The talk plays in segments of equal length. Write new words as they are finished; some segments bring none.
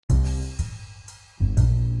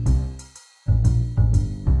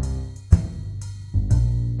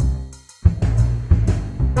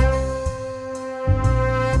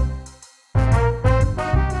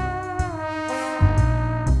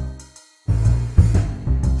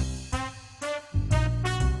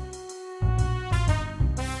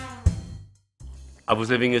I was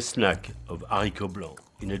having a snack of haricots blanc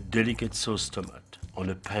in a delicate sauce tomate on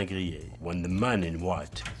a pain grillé when the man in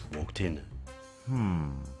white walked in.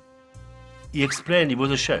 He explained he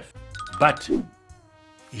was a chef, but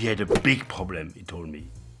he had a big problem, he told me.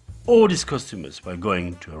 All his customers were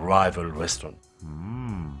going to a rival restaurant.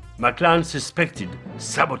 My client suspected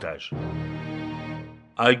sabotage.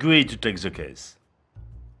 I agreed to take the case,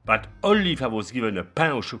 but only if I was given a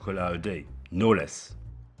pain au chocolat a day, no less,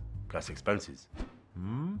 plus expenses.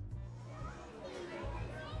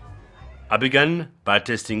 I began by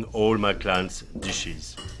testing all my clients'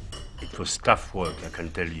 dishes. It was tough work, I can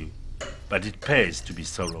tell you, but it pays to be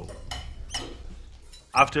thorough.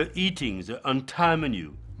 After eating the entire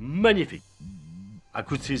menu, magnifique, I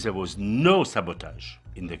could see there was no sabotage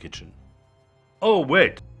in the kitchen. Oh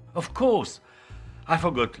wait, of course, I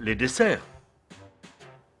forgot les desserts.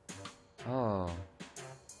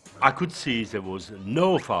 I could see there was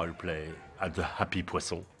no foul play at the Happy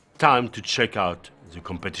Poisson. Time to check out the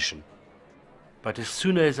competition. But as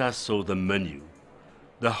soon as I saw the menu,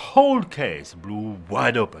 the whole case blew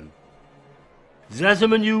wide open. There's a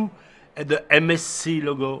menu and the MSC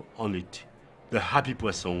logo on it. The Happy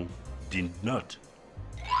Poisson did not.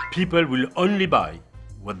 People will only buy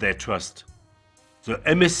what they trust. The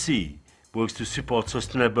MSC works to support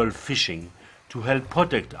sustainable fishing to help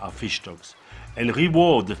protect our fish stocks and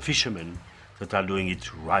reward the fishermen that are doing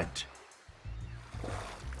it right.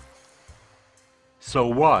 So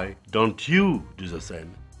why don't you do the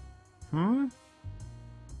same?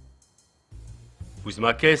 With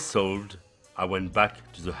my case solved, I went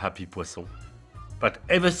back to the Happy Poisson. But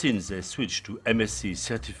ever since they switched to MSC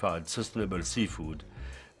certified sustainable seafood,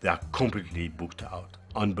 they are completely booked out.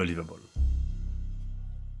 Unbelievable.